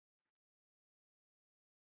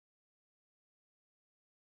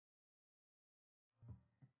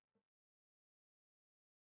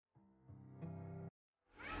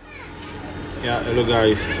Yeah, hello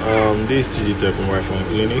guys. This is TG Tech from Wi-Fi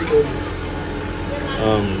Clinic.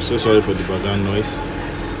 So sorry for the background noise.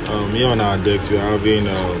 Here on our decks we are having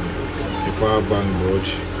a power bank board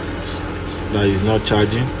that is not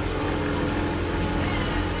charging.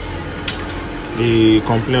 The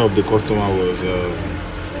complaint of the customer was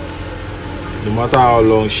no matter how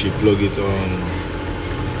long she plug it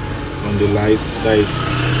on the light, that is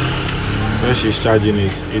when she's charging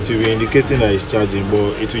it, it will be indicating that it's charging,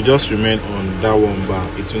 but it will just remain on that one bar.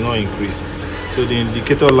 It will not increase. So the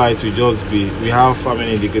indicator light will just be, we have how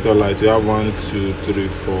many indicator lights? We have 1, 2, 3,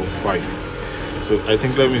 4, 5. So I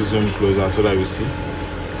think let me zoom closer so that we see.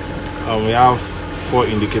 We have 4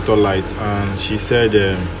 indicator lights, and she said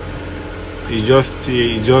it's just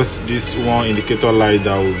this one indicator light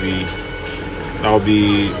that will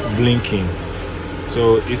be blinking.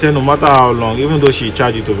 So he said no matter how long, even though she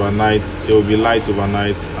charge it overnight, there will be light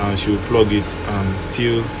overnight, and she will plug it and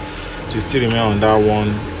still remain on that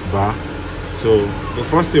one bar. So the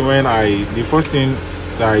first thing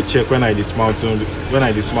that I check when I dismantle the phone, when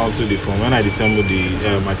I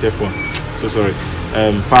disassemble my cell phone,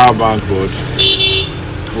 power bank board,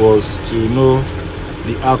 was to know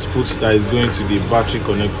the output that is going to the battery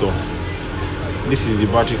connector. This is the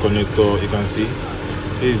battery connector. You can see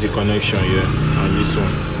this is the connection here, and this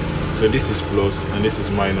one. So this is plus and this is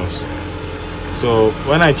minus. So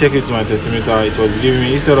when I check it to my testimeter, it was giving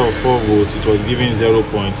me, instead of 4 volts, it was giving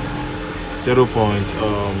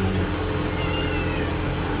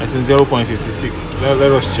 0.56.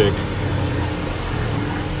 Let us check.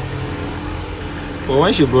 But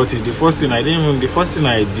when she brought it, the first thing I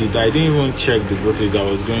did, I didn't even check the voltage that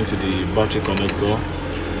was going to the battery connector.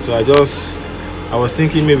 So I was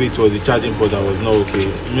thinking maybe it was the charging port that was not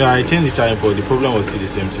okay. I changed the charging port, the problem was still the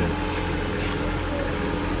same thing.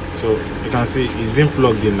 So you can see it's been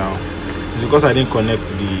plugged in now. It's because I didn't connect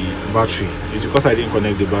the battery.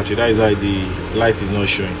 That is why the light is not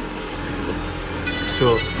showing.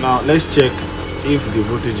 So now let's check if the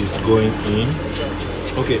voltage is going in.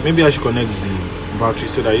 Okay, maybe I should connect the battery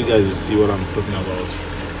so that you guys will see what I'm talking about.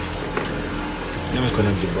 Let me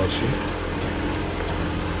connect the battery.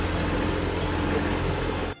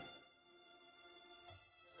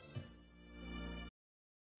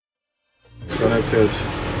 Connected.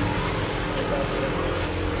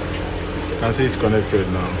 You can see it's connected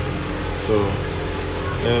now. So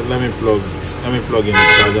let me plug in the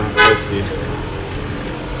charger. Let's see.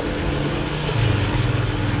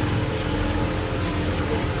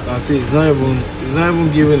 You can see it's not even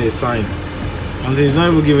giving a sign. And it's not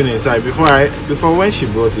even giving a sign. Before when she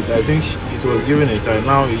brought it, I think it was giving a sign.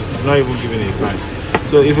 Now it's not even giving a sign.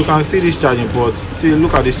 So if you can see this charging port,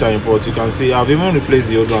 look at this charging port. You can see I've even replaced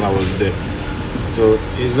the old one that was there. So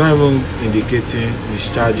it's not even indicating it's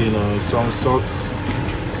charging or such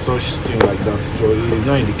thing like that. So it's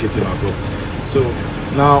not indicating at all. So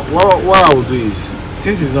now what I will do is,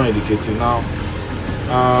 since it's not indicating now,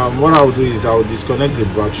 what I will do is I will disconnect the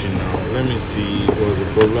battery now. Let me see what's the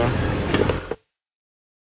problem.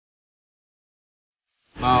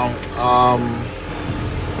 Now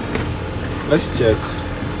let's check.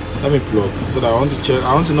 Let me plug so that I want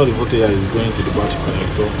to know the voltage that is going to the battery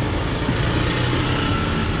connector.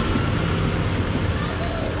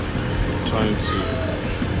 Trying to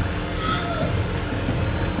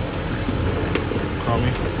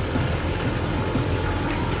coming.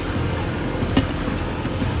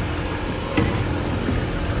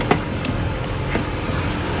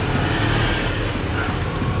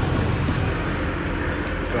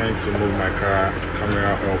 Trying to move my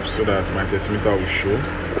camera up so that my testimeter will show.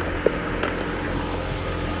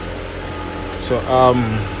 So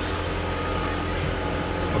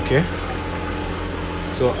okay.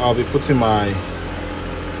 So I'll be putting my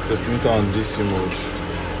testimeter on DC mode.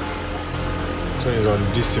 So it's on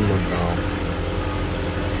DC mode now.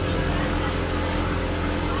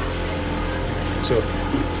 So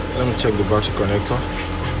let me check the battery connector.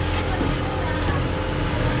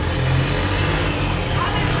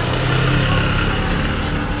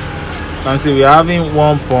 You can see we're having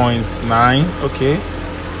 1.9. Okay.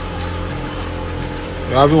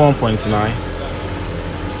 We're having 1.9.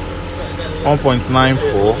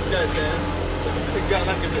 1.94.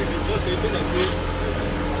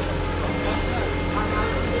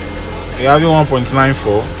 We're having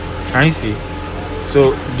 1.94. Can you see?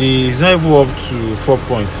 So it's not even up to 4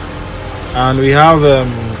 points, and we have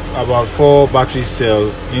about 4 battery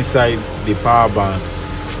cells inside the power bank,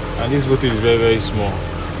 and this voltage is very, very small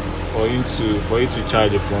for you to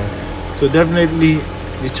charge the phone. So definitely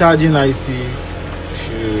the charging IC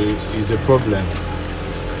is the problem.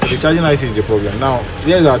 the charging IC is the problem. Now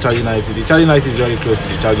here's our charging IC. The charging IC is very close to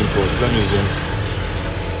the charging port. Let me zoom.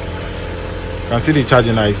 You can see the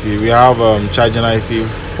charging IC. We have charging IC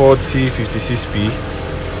 4056P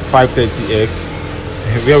 530X.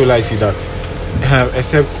 Where will I see that?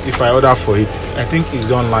 Except if I order for it. I think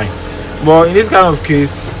it's online. But in this kind of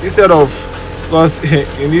case, instead of, because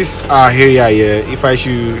in this area here, if I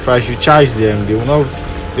should charge them, they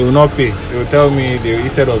will not pay. They will tell me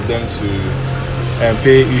instead of them to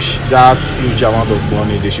pay that huge amount of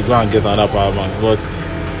money, they should go and get another power bank. But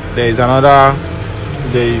there is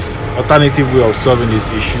alternative way of solving this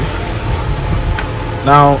issue.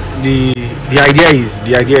 Now the idea is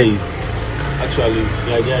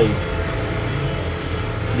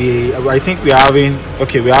I think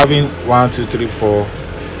we're having 1 2 3 4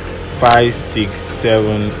 5 6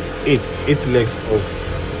 7 8 legs of,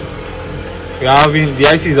 the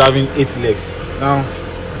IC is having 8 legs. Now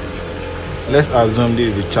let's assume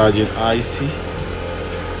this is the charging IC.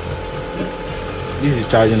 This is the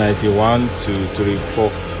charging IC 1 2 3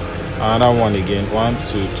 4, another one again 1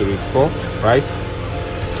 2 3 4, right?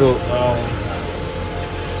 So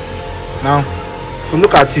now to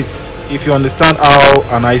look at it, if you understand how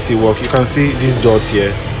an IC works, you can see this dot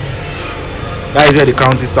here. That is where the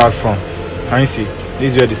counting starts from. Can you see?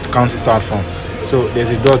 This is where the counting starts from. So there's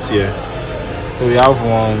a dot here. So we have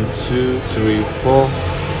 1 2 3 4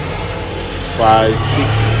 5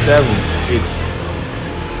 6 7 8.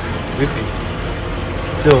 This is.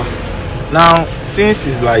 So now since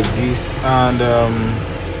it's like this, and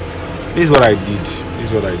this is what I did.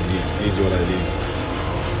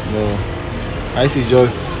 No, IC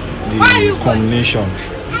just the combination.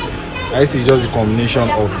 IC is just the combination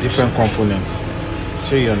of different components.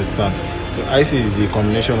 So you understand. So IC is the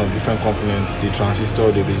combination of different components: the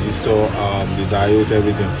transistor, the resistor, the diode,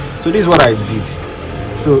 everything. So this is what I did.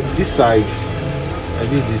 So this side, I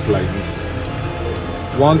did this like this.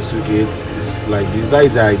 1 to 8 is like this. That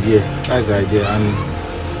is the idea. And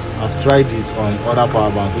I've tried it on other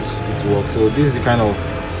power banks, which it works. So this is the kind of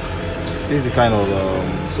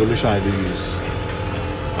solution I do use.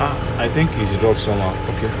 I think it's rough somehow.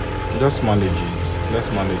 Okay, just manage it. Let's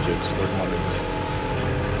manage it.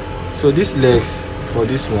 So these legs for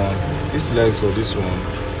this one, these legs for this one.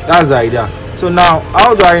 That's the idea. So now,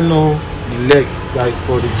 how do I know the legs that is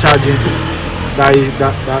for the charging that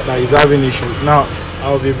is having issue? Now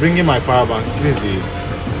I'll be bringing my power bank. This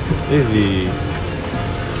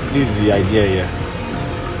is the idea here.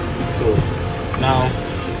 So now,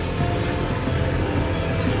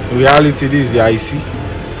 in reality, this is the IC.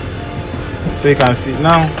 So you can see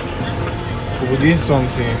now we're doing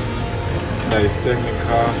something that is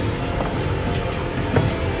technical.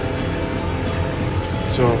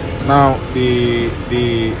 So now the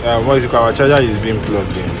what is it called? Our charger is being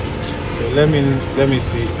plugged in. So let me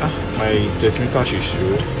see. My test meter should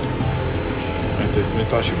show. My test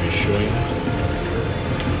meter should be showing.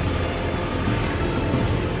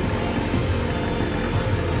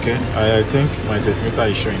 Okay, I think my test meter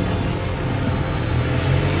is showing now.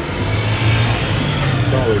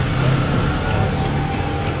 Don't wait.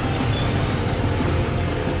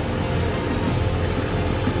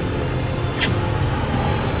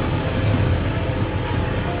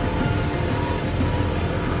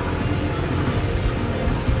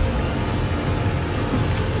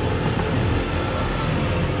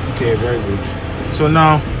 Okay, very good. So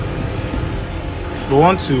now we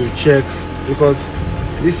want to check, because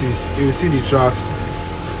this is, you see the tracks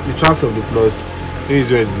of the plus. This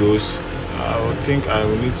is where it goes. I think I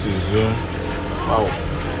will need to zoom. Wow.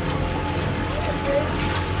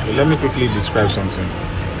 So let me quickly describe something.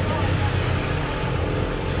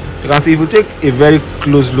 You can see, if you take a very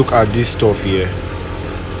close look at this stuff here,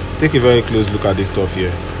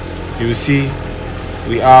 you will see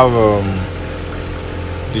we have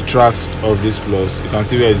the tracks of this plus. You can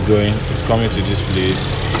see where it's going. It's coming to this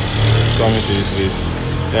place.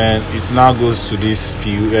 Then it now goes to this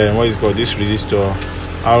few what is called this resistor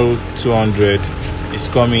R200. It's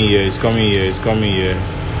coming here, it's going to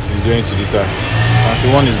this side. And so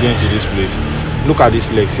one is going to this place. Look at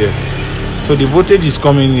these legs here. So the voltage is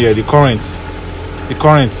coming here. The current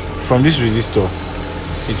from this resistor,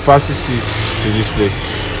 it passes to this place.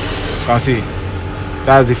 You can see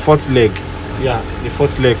that's the fourth leg. The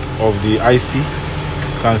fourth leg of the IC.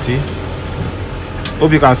 You can see.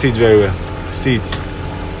 Hope you can see it very well. See it.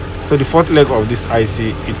 So the fourth leg of this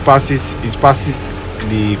IC, it passes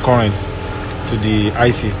the current to the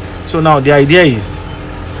IC. So now the idea is,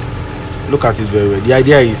 look at it very well. The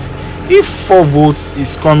idea is, if 4 volts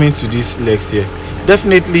is coming to these legs here,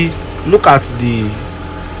 definitely look at the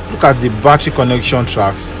battery connection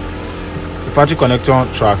tracks. You the battery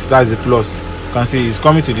connector tracks, that is the plus. You can see it's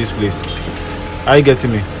coming to this place. Are you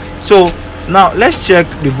getting me? So now let's check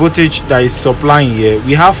the voltage that is supplying here.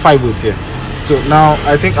 We have 5 volts here. So now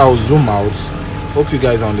I think I'll zoom out. Hope you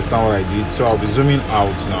guys understand what I did. So I'll be zooming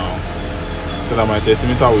out now so that my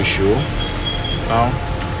testimeter will show. Now,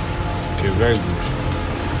 okay, very good.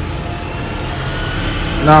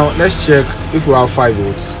 Now let's check if we have 5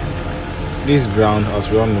 volts. This is ground, as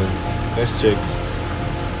we all know. Let's check.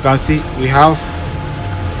 You can see we have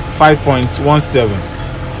 5.17.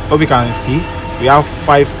 Hope you can see we have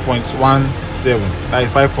 5.17. That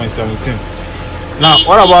is 5.17. Now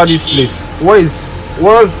what about this place? What is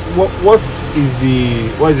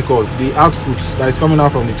it called? The output that is coming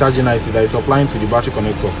out from the charging IC that is supplying to the battery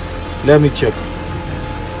connector. Let me check.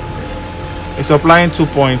 It's supplying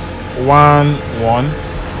 2.11,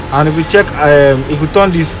 and if we check, if we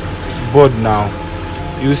turn this board now,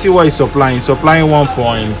 you see what it's supplying. It's supplying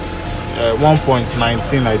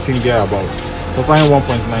 1.19, I think, thereabout. Supplying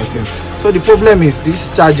 1.19. So the problem is this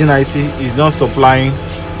charging IC is not supplying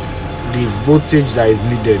the voltage that is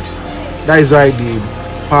needed. That is why the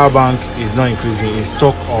power bank is not increasing. It's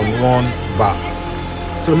stuck on 1 bar.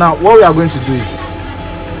 So now what we are going to do is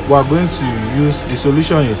we are going to use, the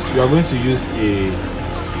solution is we are going to use a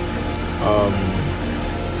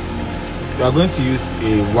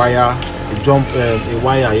wire, a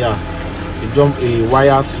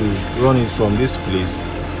wire to run it from this place.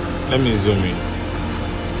 Let me zoom in.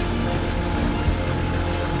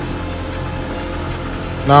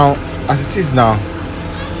 Now as it is now,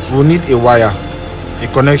 we'll need a wire, a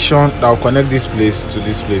connection that will connect this place to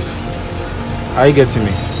this place. Are you getting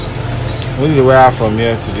me? We need a wire from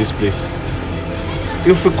here to this place.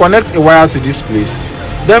 If we connect a wire to this place,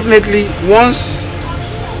 definitely once,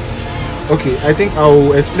 okay, I think I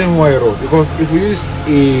will explain why error, because if we use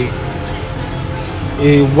a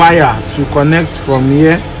wire to connect from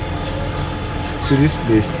here to this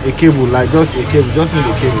place, a cable, like just a cable, just need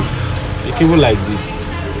a cable like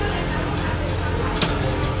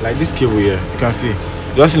this cable here, you can see,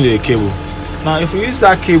 just need a cable. Now if we use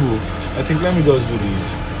that cable, I think let me do the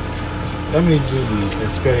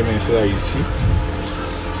experiment so that you see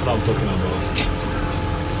what I'm talking about.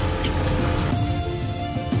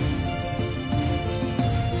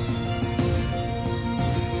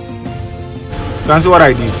 You can see what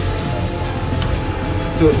I did.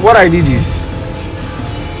 So what I did is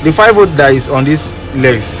the 5 volt that is on this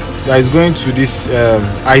legs that is going to this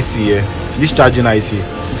IC here, this charging IC.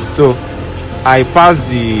 So I pass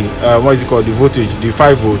the the voltage, the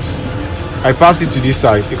 5 volts. I pass it to this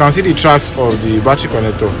side. You can see the tracks of the battery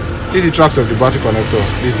connector. This is the tracks of the battery connector.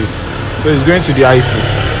 This is it. So it's going to the IC.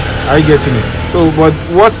 Are you getting it? So, but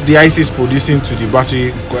what the IC is producing to the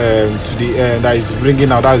battery, to the that is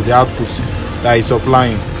bringing out, that is the output that is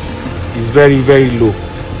supplying, is very, very low.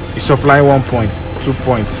 It's supplying 1 point, 2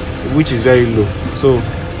 points, which is very low. So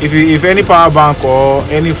if any power bank or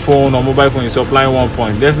any phone or mobile phone is supplying 1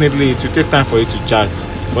 point, definitely it will take time for it to charge,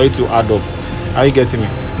 for it to add up. Are you getting me?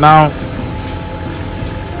 Now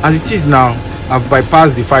as it is now, I've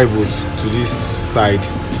bypassed the 5 volts to this side.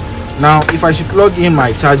 Now if I should plug in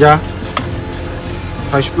my charger,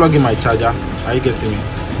 are you getting me?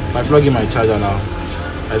 If I plug in my charger now,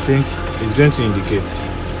 I think it's going to indicate.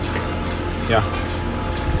 Yeah,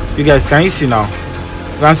 you guys, can you see now?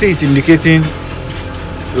 You can see it's indicating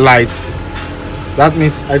light. That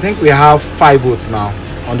means I think we have 5 volts now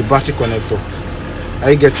on the battery connector. Are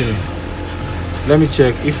you getting me? Let me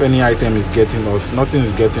check if any item is getting hot. Nothing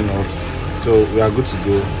is getting hot, so we are good to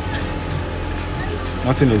go.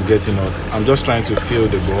 Nothing is getting hot. I'm just trying to feel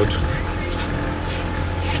the board.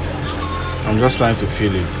 I'm just trying to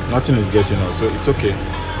feel it. Nothing is getting hot, so it's okay.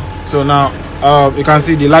 So now you can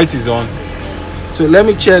see the light is on. So let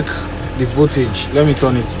me check the voltage. Let me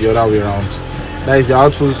turn it the other way around. That is the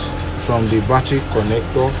output from the battery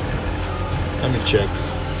connector. Let me check.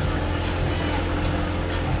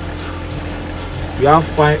 We have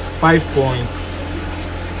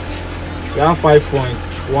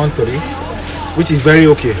 5.13, which is very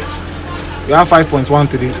okay. We have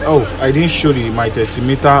 5.13. Oh, I didn't show my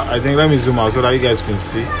testimeter. I think let me zoom out so that you guys can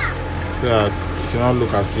see, so that it will not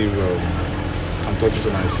look as if I'm talking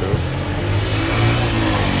to myself.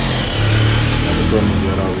 Let me turn it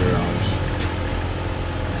the other way around.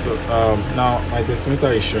 So now my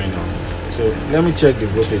testimeter is showing now. So let me check the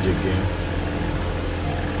voltage again.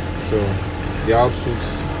 So the output,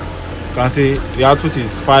 you can see the output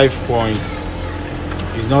is 5 points.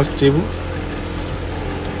 It's not stable.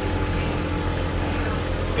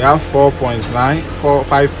 You have 4.9,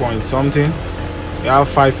 5 point something. You have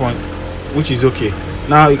 5 point, which is okay.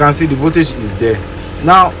 Now you can see the voltage is there.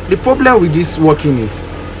 Now the problem with this working is,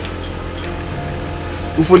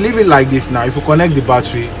 if we leave it like this now, if we connect the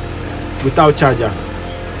battery without charger,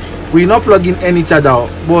 we not plug in any charger.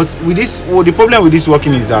 But with this, the problem with this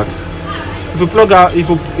working is that if we plug out,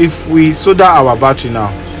 if we solder our battery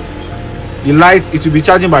now, the light, it will be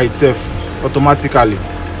charging by itself automatically.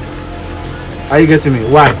 Are you getting me?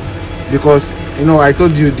 Why? Because you know, I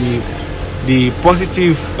told you the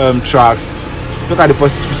positive tracks, look at the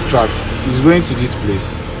positive tracks, is going to this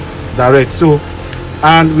place direct. So,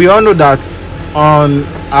 and we all know that on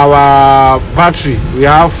our battery we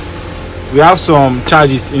have some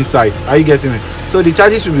charges inside. Are you getting me? So the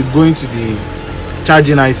charges will be going to the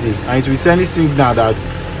charging IC, and it will be sending signal that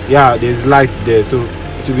yeah, there's light there. So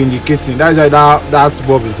it will be indicating. That is why that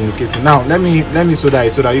bulb is indicating. Now let me solder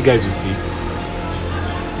it so that you guys will see.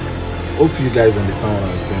 Hope you guys understand what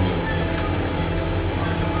I'm saying.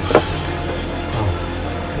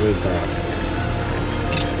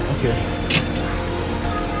 Okay.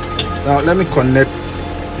 Now let me connect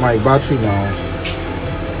my battery now,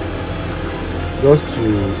 just to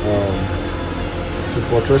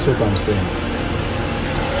portray what I'm saying.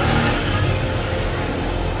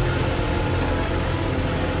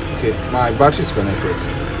 Okay, my battery is connected.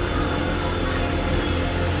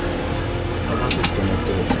 My battery is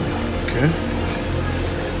connected. Okay.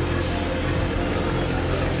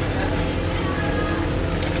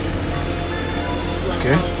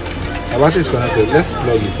 Okay, my battery is connected. Let's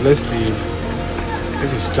plug it. Let's see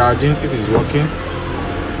if it's charging, if it's working.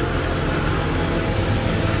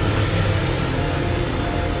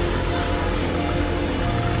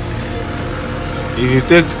 If you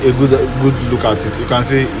take a good look at it, you can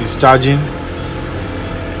see it's charging.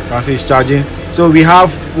 You can see it's charging. So we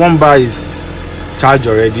have one bar is charged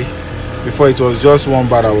already. Before it was just one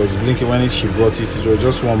bar that was blinking. When she brought it, it was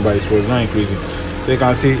just one bar. It was not increasing. So you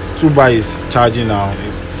can see 2 bar is charging now.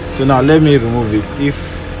 So now let me remove it. If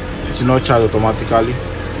it will not charge automatically,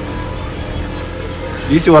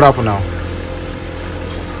 you see what happened now?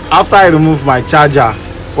 After I remove my charger,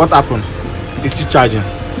 what happened? It's still charging.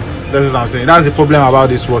 That's what I'm saying. That's the problem about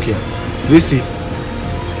this working. You see? You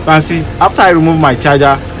can see after I remove my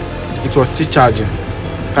charger, it was still charging.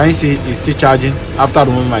 Can you see it's still charging after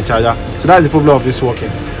removing my charger? So that's the problem of this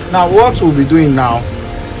working. Now what we'll be doing now,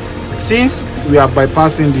 since we are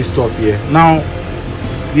bypassing this stuff here, now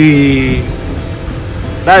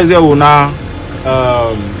that is where we'll now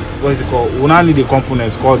what is it called? We'll now need a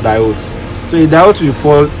component called diodes. So a diode will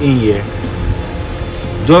fall in here,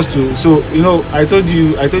 just to, so you know, I told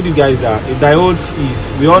you guys that a diode is,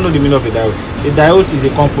 we all know the meaning of a diode. A diode is a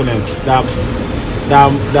component that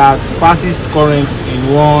passes current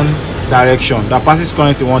in one direction.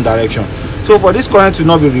 So for this current to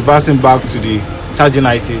not be reversing back to the charging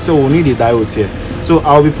IC, so we'll need a diode here. So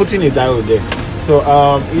I'll be putting a diode there. So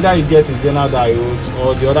either you get a Zener diode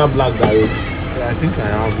or the other black diode. I think I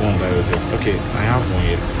have one diode here. Okay, I have one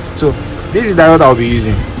here. So this is the diode I'll be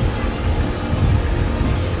using.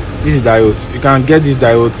 This is diode. You can get these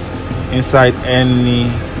diodes inside any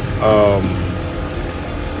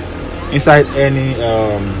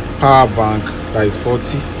power bank that is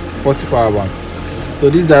 40 power bank. So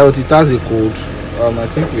this diode, it has a code. I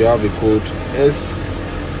think we have a code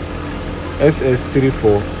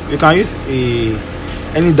SS34. You can use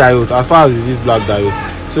any diode as far as this black diode.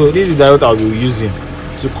 So this is the diode I'll be using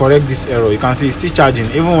to correct this error. You can see it's still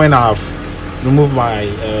charging even when I have removed my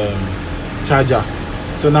charger.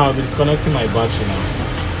 So now I'll be disconnecting my battery now.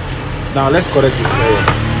 Now let's correct this error.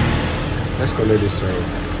 Let's correct this error.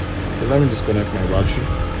 So let me disconnect my battery.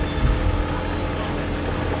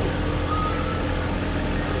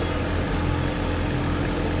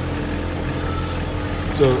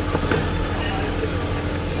 So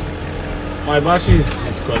my battery is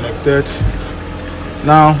disconnected.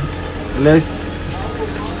 Now let's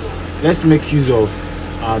make use of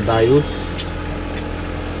our diodes.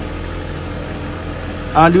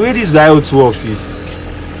 And the way this diode works is,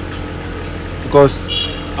 because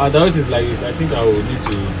our diode is like this, I think I will need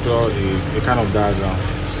to draw a kind of diagram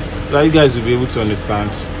so that you guys will be able to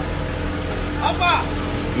understand.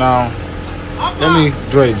 Now let me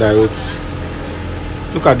draw a diode.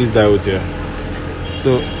 Look at this diode here.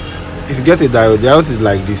 So if you get a diode is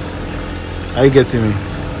like this. Are you getting me?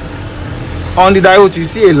 On the diode you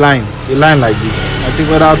see a line like this. I think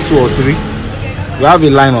whether 2 or 3, we have a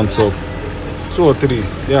line on top. 2 or 3,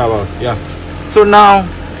 thereabout. Yeah. So now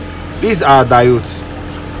these are diodes.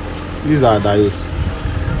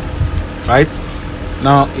 Right?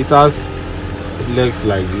 Now it has legs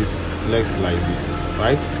like this,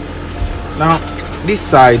 right? Now this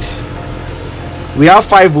side we have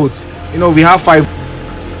 5 volts. You know, we have 5.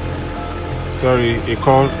 sorry, a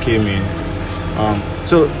call came in.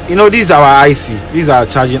 So you know, these are our IC, these are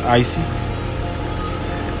charging IC.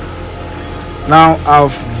 Now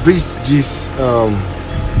I've bridged this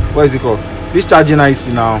what is it called, this charging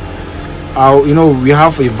IC. Now you know, we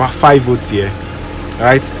have a 5 volts here,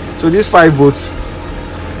 right? So this 5 volts,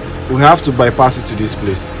 we have to bypass it to this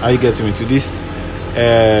place. Are you getting me? To this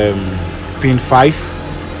pin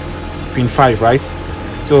 5, right?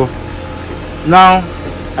 So now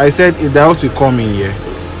I said if diode will come in here,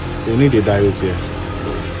 we need a diode here.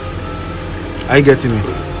 Are you getting me?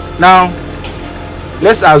 Now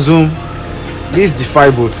let's assume this is the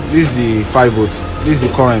 5 volt, this is the 5 volt, this is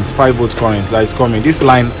the current, 5 volt current that is coming. This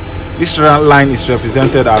line is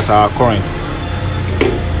represented as our current.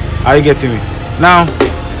 Are you getting me? Now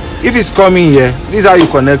if it's coming here, this is how you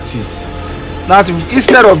connect it. Now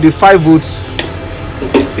instead of the 5 volts,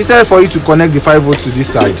 instead for you to connect the 5 volts to this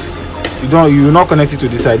side, you will not connect it to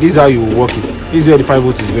this side. This is how you work it. This is where the 5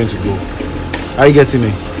 volts is going to go. Are you getting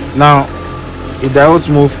me? Now a diode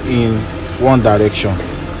move in one direction.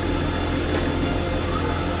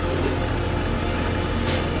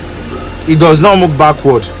 It does not move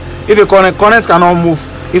backward. If a current cannot move,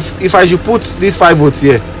 if I should put this 5 volts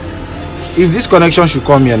here, if this connection should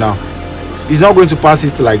come here now, it's not going to pass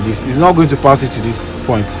it like this. It's not going to pass it to this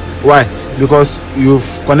point. Why? Because you've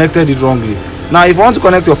connected it wrongly. Now if you want to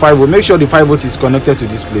connect your 5 volt, make sure the 5 volt is connected to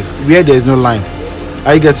this place where there is no line.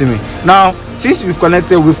 Are you getting me? Now since we've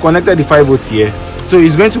connected the 5 volts here, so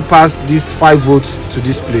it's going to pass this 5 volt to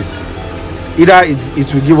this place. Either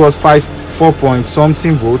it will give us 4 point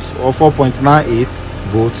something volts, or 4.98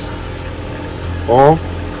 volts, or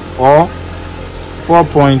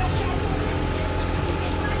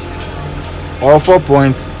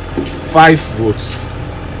 4.5 volts.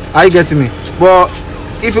 Are you getting me? But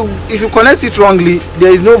if you connect it wrongly,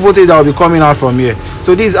 there is no voltage that will be coming out from here.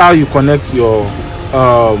 So this is how you connect your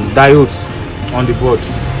diodes on the board.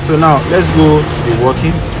 So now let's go to the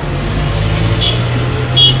working.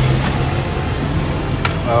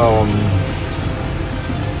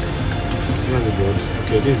 Here's the board.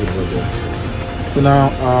 Okay, this is the board there. So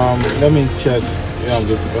now let me check. Yeah, I'm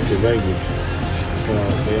getting, okay, very good. So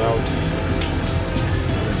they have,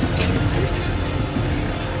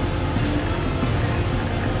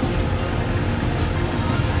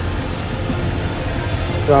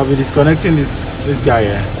 so I'll be disconnecting this guy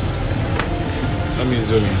here. Let me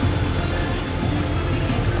zoom in.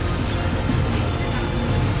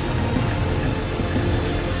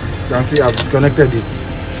 You can see I've disconnected it.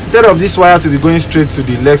 Instead of this wire to be going straight to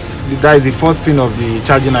the legs, that is the 4th pin of the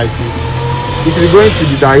charging IC, it will be going to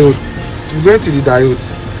the diode. It will be going to the diode.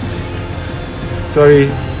 Sorry,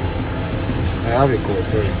 I have a call,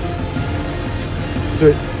 sorry.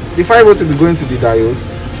 So the 5 volt will be going to the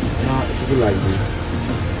diodes. Now it will be like this.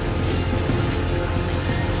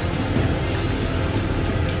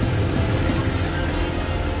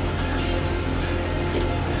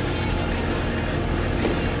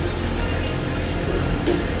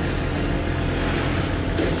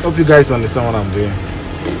 Hope you guys understand what I'm doing.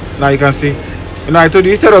 Now you can see, you know, I told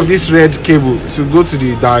you instead of this red cable to go to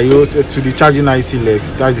the diode, to the charging IC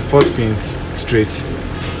legs, that's the 4th pins straight,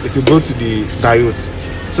 it will go to the diode.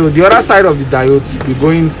 So the other side of the diode will be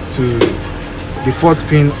going to the 4th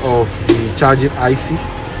pin of the charging IC.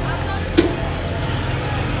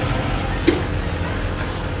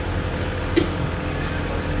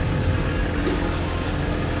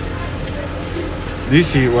 Do you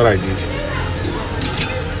see what I did?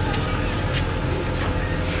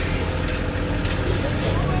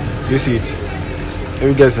 You see it?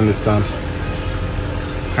 You guys understand?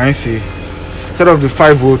 Can you see? Instead of the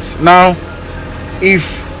 5 volts. Now, if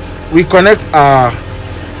we connect our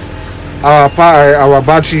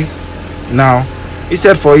battery now,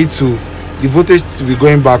 instead for it to the voltage to be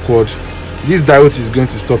going backward, this diode is going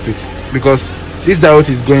to stop it, because this diode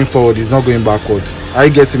is going forward, it's not going backward. Are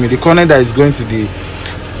you getting me? The current that is going to the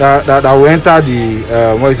that will enter the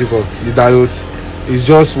what is it called? The diode. It's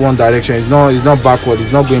just one direction. It's not backward.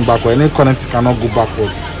 It's not going backward. Any current cannot go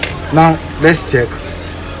backward. Now let's check.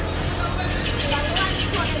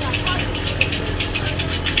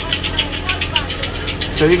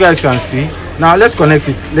 So you guys can see. Now let's connect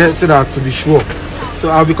it. So that to be sure.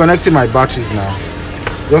 So I'll be connecting my batteries now,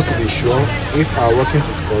 just to be sure if our workings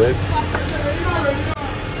is correct.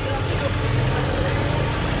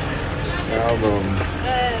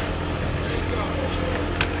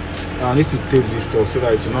 I need to tape this stuff so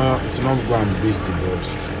that it will not go and breach the board.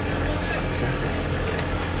 Okay.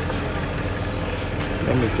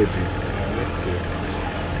 Let me tape it. Let's see.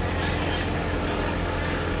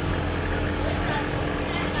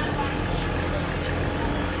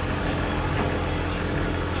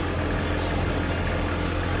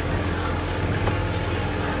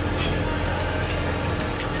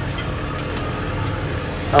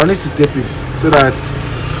 I'll need to tape it so that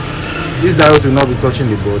this diode will not be touching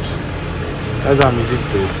the board. That's how I'm using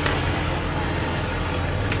tape.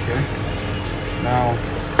 Okay, now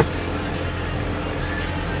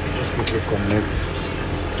just quickly connect.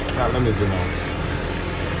 Now let me zoom out.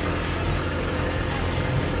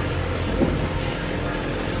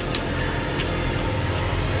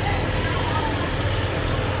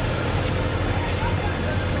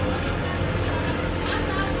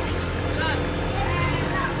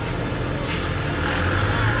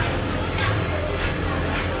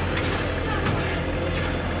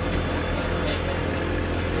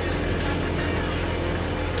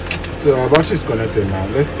 So our battery is connected now.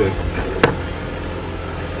 Let's test.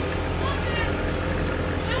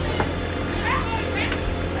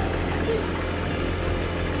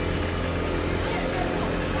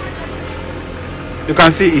 You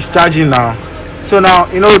can see it's charging now. So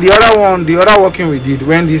now, you know, the other working we did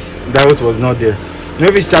when this diode was not there.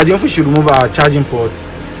 Maybe it's charging. If we should remove our charging ports,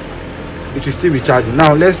 it will still be charging.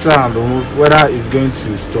 Now let's try and remove whether it's going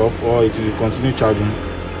to stop or it will continue charging.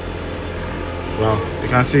 Wow, you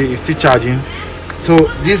can see it's still charging. So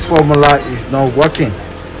this formula is not working.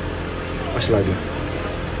 What should I do?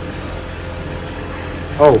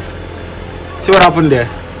 Oh, see what happened there?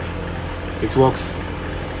 It works.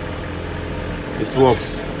 It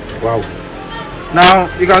works. Wow. Now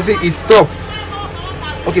you can see it stopped.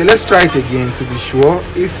 Okay, let's try it again to be sure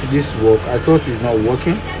if this works. I thought it's not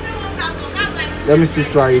working. Let me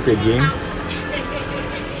still try it again.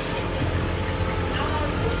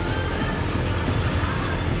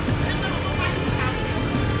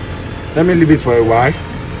 Let me leave it for a while.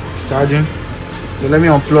 It's charging. So let me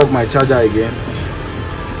unplug my charger again.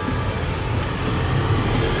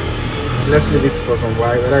 Let's leave it for some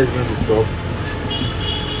while, whether it's going to stop.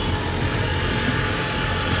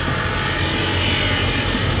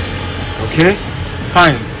 Okay,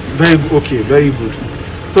 fine, very good.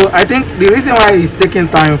 So I think the reason why it's taking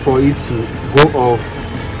time for it to go off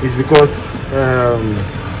is because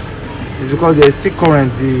there's still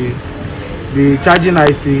current. The charging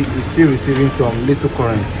IC is still receiving some little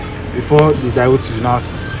current before the diode will now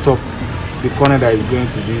stop the current that is going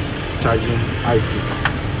to this charging IC.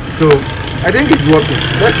 So I think it's working.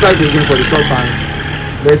 Let's try it again for the third time.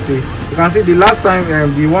 Let's see. You can see the last time,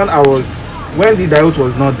 the one when the diode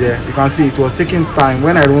was not there, you can see it was taking time.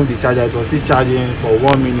 When I removed the charger, it was still charging for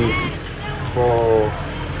 1 minute. For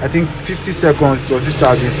I think 50 seconds, it was still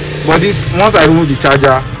charging. But once I remove the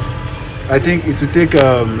charger, I think it will take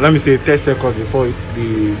let me say 10 seconds before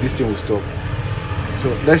this thing will stop.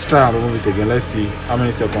 So let's try and remove it again. Let's see how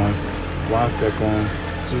many seconds. 1 second,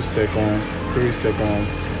 2 seconds, 3 seconds,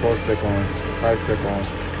 4 seconds, 5 seconds,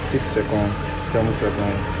 6 seconds, 7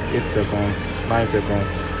 seconds, 8 seconds, 9 seconds.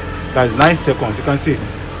 That's 9 seconds. You can see.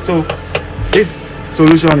 So this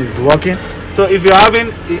solution is working. So if you're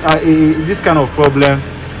having this kind of problem,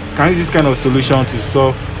 you can use this kind of solution to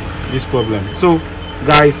solve this problem. So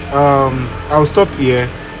guys, I'll stop here.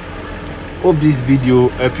 Hope this video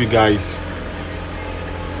helped you guys.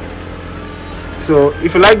 So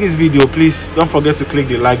if you like this video, please don't forget to click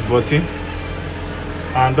the like button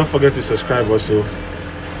and don't forget to subscribe also.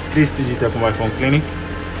 This is TG Tech Mobile Phone Clinic.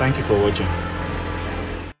 Thank you for watching.